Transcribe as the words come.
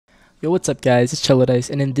Yo, what's up guys, it's Allot,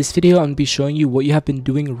 and in this video I'm going to be showing you what you have been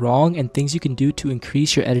doing wrong and things you can do to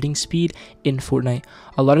increase your editing speed in Fortnite.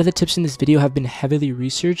 A lot of the tips in this video have been heavily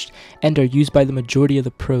researched and are used by the majority of the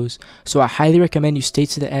pros, so I highly recommend you stay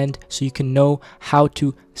to the end so you can know how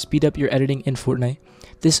to speed up your editing in Fortnite.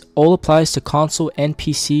 This all applies to console and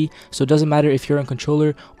PC, so it doesn't matter if you're on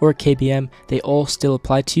controller or KBM, they all still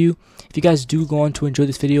apply to you. If you guys do go on to enjoy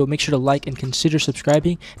this video, make sure to like and consider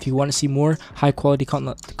subscribing if you want to see more high quality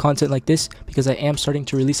content like this, because I am starting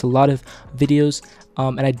to release a lot of videos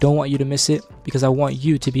and I don't want you to miss it because I want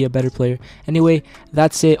you to be a better player. Anyway,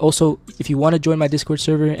 that's it. Also, if you want to join my Discord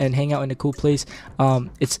server and hang out in a cool place,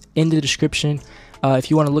 it's in the description.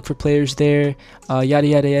 If you want to look for players there, yada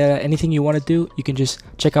yada yada, anything you want to do, you can just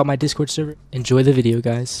check out my Discord server. Enjoy the video,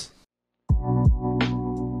 guys.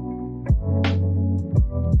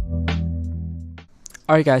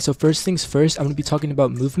 Alright guys, so first things first, I'm going to be talking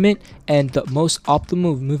about movement and the most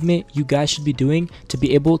optimal movement you guys should be doing to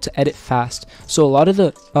be able to edit fast. So a lot of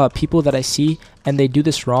the people that I see and they do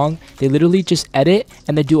this wrong, they literally just edit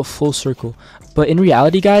and they do a full circle. But in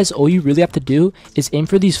reality guys, all you really have to do is aim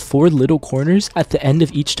for these 4 little corners at the end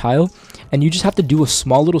of each tile, and you just have to do a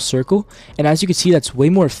small little circle, and as you can see that's way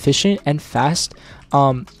more efficient and fast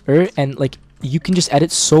and like you can just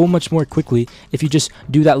edit so much more quickly if you just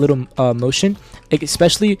do that little motion.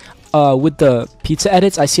 Especially with the pizza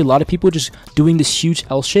edits, I see a lot of people just doing this huge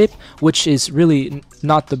L shape, which is really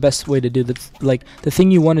not the best way to do that. Like, the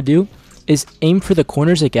thing you want to do is aim for the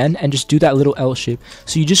corners again and just do that little L shape.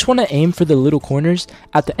 So you just want to aim for the little corners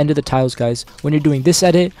at the end of the tiles, guys, when you're doing this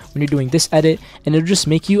edit, when you're doing this edit, and it'll just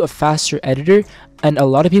make you a faster editor. And a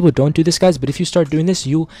lot of people don't do this, guys, but if you start doing this,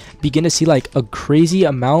 you'll begin to see like a crazy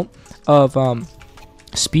amount of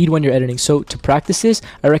speed when you're editing. So to practice this,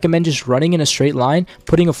 I recommend just running in a straight line,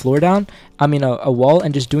 putting a floor down, a wall,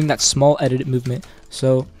 and just doing that small edit movement.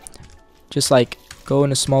 So just like go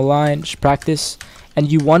in a small line, just practice,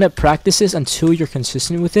 and you want to practice this until you're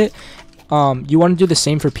consistent with it. You want to do the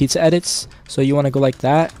same for pizza edits, so you want to go like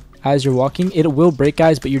that as you're walking. It will break,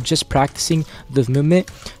 guys, but you're just practicing the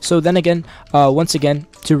movement. So then again, once again,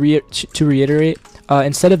 to reiterate,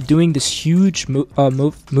 instead of doing this huge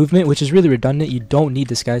movement, which is really redundant, you don't need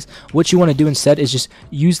this, guys. What you want to do instead is just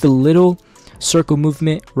use the little circle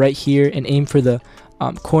movement right here and aim for the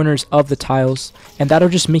corners of the tiles, and that'll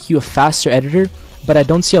just make you a faster editor. But I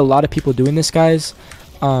don't see a lot of people doing this, guys,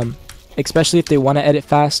 especially if they want to edit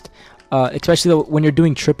fast. Especially when you're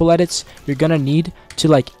doing triple edits, you're gonna need to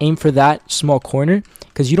like aim for that small corner,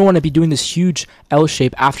 because you don't want to be doing this huge L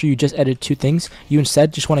shape after you just edited 2 things. You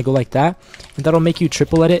instead just want to go like that, and that'll make you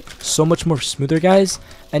triple edit so much more smoother, guys.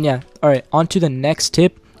 And yeah, alright, on to the next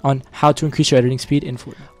tip on how to increase your editing speed in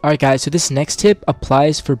Fortnite. Alright guys, so this next tip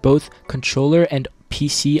applies for both controller and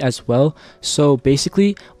PC as well. So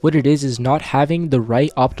basically what it is not having the right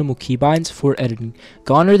optimal keybinds for editing.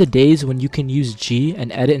 Gone are the days when you can use G and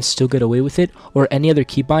edit and still get away with it, or any other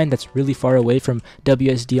keybind that's really far away from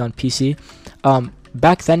WSD on PC.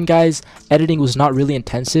 Back then, guys, editing was not really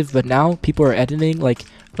intensive, but now people are editing like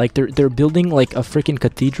they're building like a freaking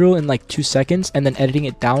cathedral in like 2 seconds and then editing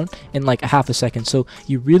it down in like a half a second. So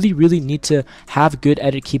you really need to have good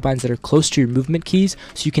edit keybinds that are close to your movement keys,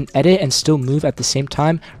 so you can edit and still move at the same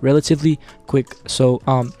time relatively quick. So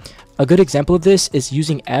a good example of this is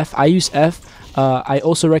using F. I use F. I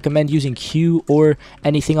also recommend using Q or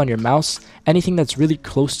anything on your mouse, anything that's really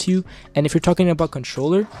close to you. And if you're talking about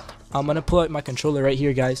controller, I'm gonna pull out my controller right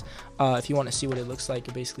here, guys. If you want to see what it looks like,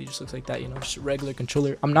 it basically just looks like that, you know, just a regular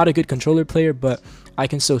controller. I'm not a good controller player, but I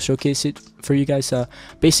can still showcase it for you guys.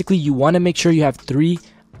 Basically, you want to make sure you have 3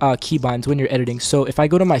 keybinds when you're editing. So if I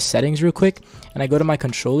go to my settings real quick and I go to my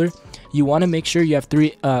controller, you want to make sure you have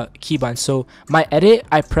 3 keybinds. So my edit,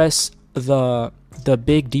 I press the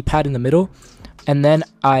big D-pad in the middle, and then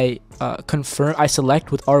I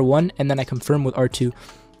select with R1, and then I confirm with R2.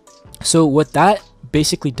 So what that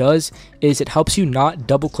basically does is it helps you not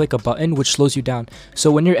double click a button, which slows you down. So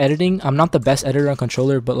when you're editing, I'm not the best editor on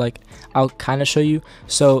controller, but like I'll kind of show you.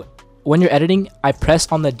 So when you're editing, I press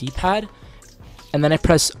on the D-pad, and then I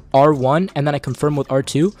press R1, and then I confirm with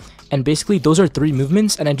R2, and basically those are 3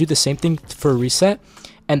 movements, and I do the same thing for reset,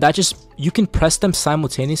 and that just, you can press them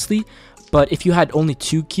simultaneously. But if you had only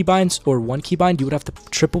 2 keybinds or 1 keybind, you would have to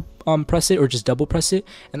triple press it or just double press it,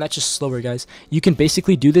 and that's just slower, guys. You can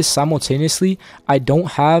basically do this simultaneously. I don't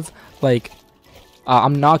have like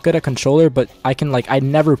I'm not good at controller, but I can I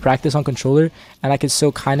never practice on controller, and I can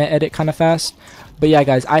still kind of edit kind of fast. But yeah,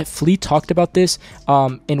 guys, Flea talked about this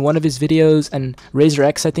in one of his videos, and Razor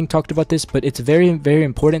X I think talked about this, but it's very, very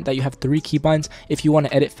important that you have 3 keybinds if you want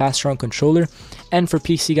to edit faster on controller. And for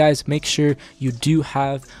PC, guys, make sure you do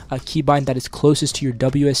have a keybind that is closest to your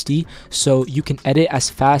WSD so you can edit as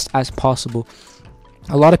fast as possible.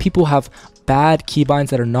 A lot of people have bad keybinds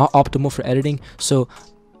that are not optimal for editing, so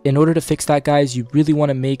in order to fix that, guys, you really want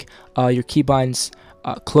to make your keybinds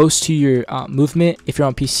close to your movement if you're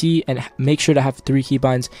on PC, and make sure to have 3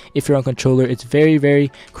 keybinds if you're on controller. It's very,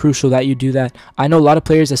 very crucial that you do that. I know a lot of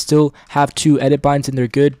players that still have 2 edit binds and they're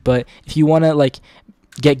good, but if you want to like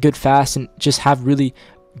get good fast and just have really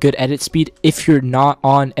good edit speed, if you're not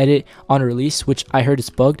on edit on release, which I heard is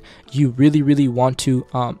bugged, you really want to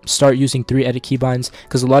start using 3 edit keybinds,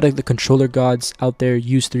 because a lot of the controller gods out there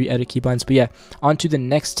use 3 edit keybinds. But yeah, on to the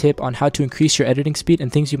next tip on how to increase your editing speed and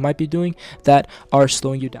things you might be doing that are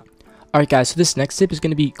slowing you down. Alright guys, so this next tip is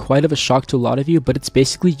going to be quite of a shock to a lot of you, but it's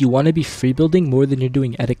basically you want to be free building more than you're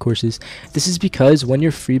doing edit courses. This is because when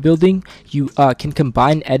you're free building, you can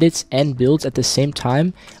combine edits and builds at the same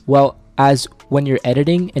time, well as when you're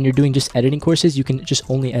editing and you're doing just editing courses, you can just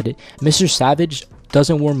only edit. Mr. Savage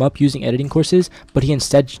doesn't warm up using editing courses, but he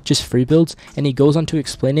instead just free builds, and he goes on to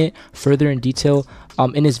explain it further in detail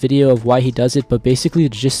in his video of why he does it. But basically the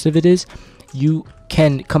gist of it is you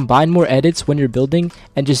can combine more edits when you're building,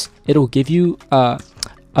 and just it'll give you a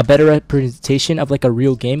better representation of like a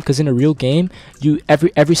real game, because in a real game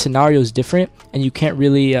every scenario is different and you can't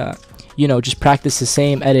really you know, just practice the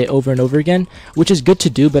same edit over and over again, which is good to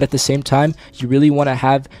do, but at the same time you really want to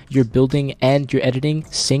have your building and your editing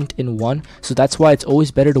synced in one. So that's why it's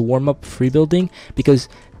always better to warm up free building, because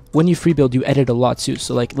when you free build you edit a lot too.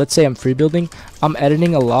 So like let's say I'm free building, I'm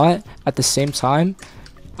editing a lot at the same time,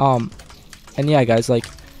 and yeah guys, like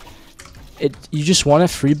you just want to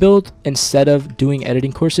free build instead of doing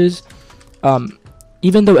editing courses.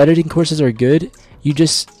 Even though editing courses are good, you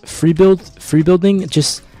just free building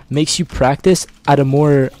just makes you practice at a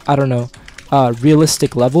more, I don't know,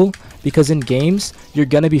 realistic level, because in games you're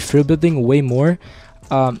gonna be free building way more.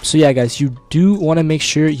 So yeah guys, you do want to make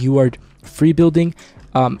sure you are free building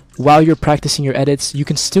while you're practicing your edits. You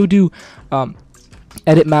can still do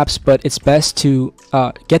edit maps, but it's best to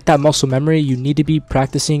get that muscle memory. You need to be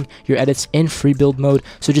practicing your edits in free build mode.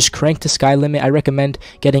 So just crank to sky limit. I recommend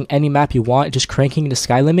getting any map you want, just cranking to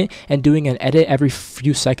sky limit and doing an edit every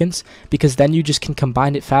few seconds, because then you just can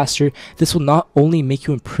combine it faster. This will not only make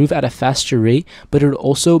you improve at a faster rate, but it'll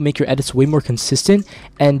also make your edits way more consistent,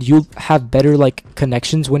 and you'll have better like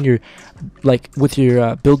connections when you're like with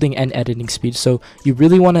your building and editing speed. So you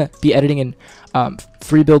really want to be editing in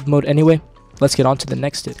free build mode anyway. Let's get on to the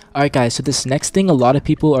next tip. Alright guys, so this next thing a lot of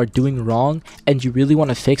people are doing wrong and you really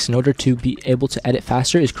want to fix in order to be able to edit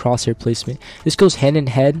faster is crosshair placement. This goes hand in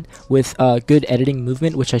hand with good editing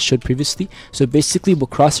movement, which I showed previously. So basically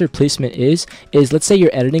what crosshair placement is let's say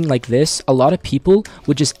you're editing like this. A lot of people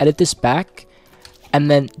would just edit this back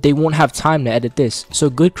and then they won't have time to edit this.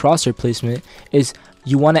 So good crosshair placement is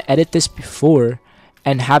you want to edit this before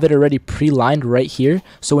and have it already pre-lined right here.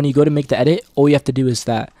 So when you go to make the edit, all you have to do is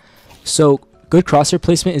that. So good crosshair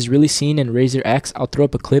placement is really seen in Razor X. I'll throw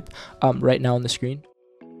up a clip right now on the screen.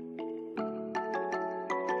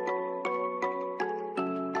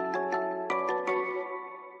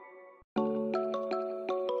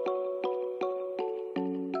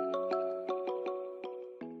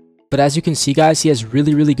 But as you can see guys, he has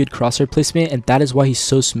really good crosshair placement, and that is why he's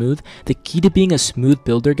so smooth. The key to being a smooth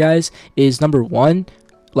builder guys is number 1,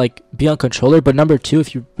 like be on controller, but number 2,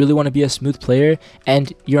 if you really want to be a smooth player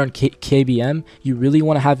and you're on KBM, you really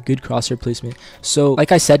want to have good crosshair placement. So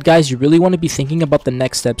like I said guys, you really want to be thinking about the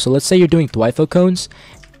next step. So let's say you're doing Dwifo cones.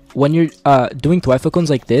 When you're doing Dwifo cones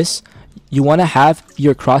like this, you want to have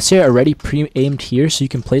your crosshair already pre-aimed here so you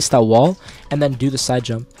can place that wall and then do the side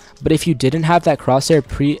jump. But if you didn't have that crosshair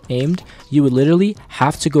pre-aimed, you would literally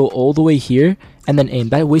have to go all the way here and then aim.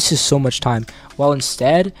 That wastes so much time. While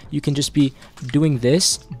instead, you can just be doing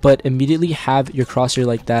this, but immediately have your crosshair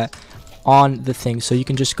like that on the thing. So you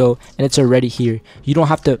can just go and it's already here. You don't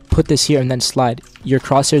have to put this here and then slide. Your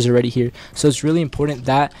crosshair is already here. So it's really important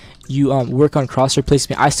that you work on crosshair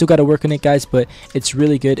placement. I still got to work on it guys, but it's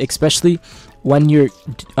really good, especially when you're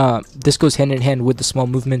this goes hand in hand with the small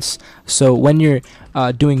movements. So when you're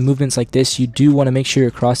doing movements like this, you do want to make sure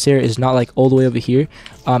your crosshair is not like all the way over here.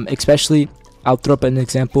 Especially, I'll throw up an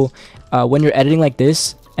example. When you're editing like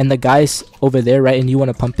this and the guy's over there, right, and you want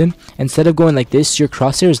to pump him, instead of going like this, your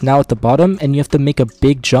crosshair is now at the bottom and you have to make a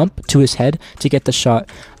big jump to his head to get the shot,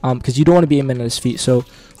 because you don't want to be aiming at his feet. So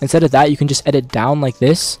instead of that, you can just edit down like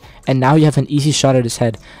this, and now you have an easy shot at his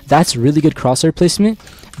head. That's really good crosshair placement.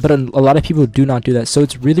 but a lot of people do not do that. So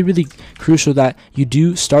it's really crucial that you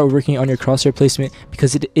do start working on your crosshair placement,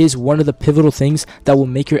 because it is one of the pivotal things that will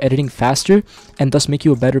make your editing faster and thus make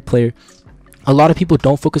you a better player. A lot of people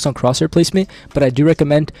don't focus on crosshair placement, but I do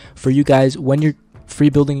recommend for you guys, when you're free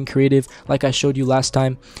building and creative, like I showed you last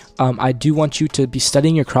time, I do want you to be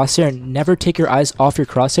studying your crosshair and never take your eyes off your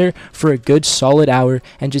crosshair for a good solid hour,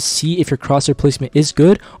 and just see if your crosshair placement is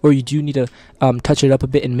good, or you do need to touch it up a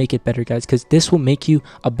bit and make it better, guys, because this will make you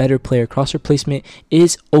a better player. Crosshair placement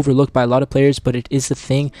is overlooked by a lot of players, but it is the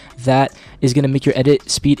thing that is going to make your edit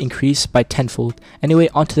speed increase by tenfold. Anyway,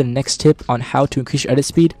 on to the next tip on how to increase your edit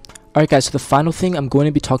speed. Alright guys, so the final thing I'm going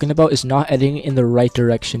to be talking about is not editing in the right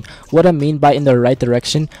direction. What I mean by in the right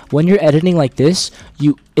direction, when you're editing like this,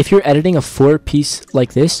 if you're editing a 4-piece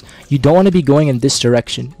like this, you don't want to be going in this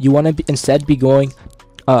direction. You want to instead be going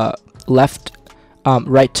right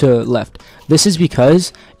to left. This is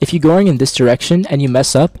because if you're going in this direction and you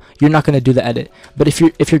mess up, you're not going to do the edit. But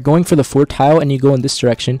if you're going for the 4 tile and you go in this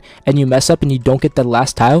direction and you mess up and you don't get that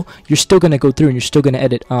last tile, you're still going to go through and you're still going to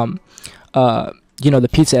edit the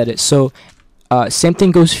pizza edit. So same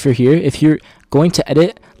thing goes for here. If you're going to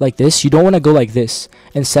edit like this, you don't want to go like this.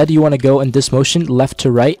 Instead, you want to go in this motion left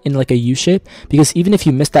to right in like a U shape, because even if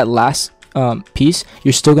you miss that last piece,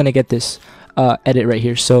 you're still going to get this edit right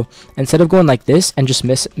here. So instead of going like this and just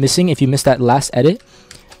missing, if you miss that last edit,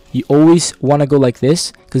 you always want to go like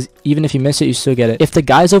this, because even if you miss it, you still get it. If the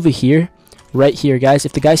guy's over here, right here, guys,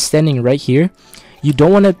 if the guy's standing right here, you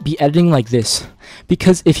don't want to be editing like this,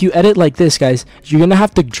 because if you edit like this, guys, you're going to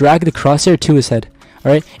have to drag the crosshair to his head.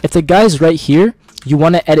 Alright, if the guy's right here, you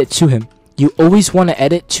want to edit to him. You always want to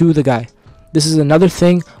edit to the guy. This is another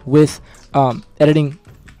thing with editing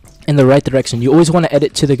in the right direction. You always want to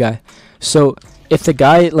edit to the guy. So if the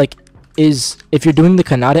guy if you're doing the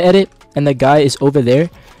Kanata edit and the guy is over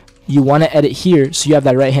there, you want to edit here so you have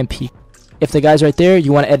that right hand peak. If the guy's right there,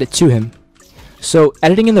 you want to edit to him. So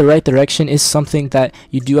editing in the right direction is something that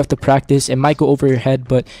you do have to practice. It might go over your head,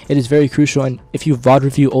 but it is very crucial. And if you VOD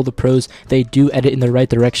review all the pros, they do edit in the right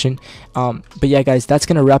direction. But yeah, guys, that's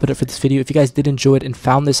going to wrap it up for this video. If you guys did enjoy it and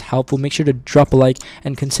found this helpful, make sure to drop a like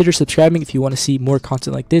and consider subscribing if you want to see more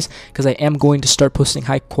content like this, because I am going to start posting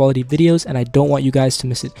high quality videos and I don't want you guys to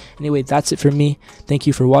miss it. Anyway, that's it for me. Thank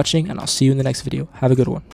you for watching, and I'll see you in the next video. Have a good one.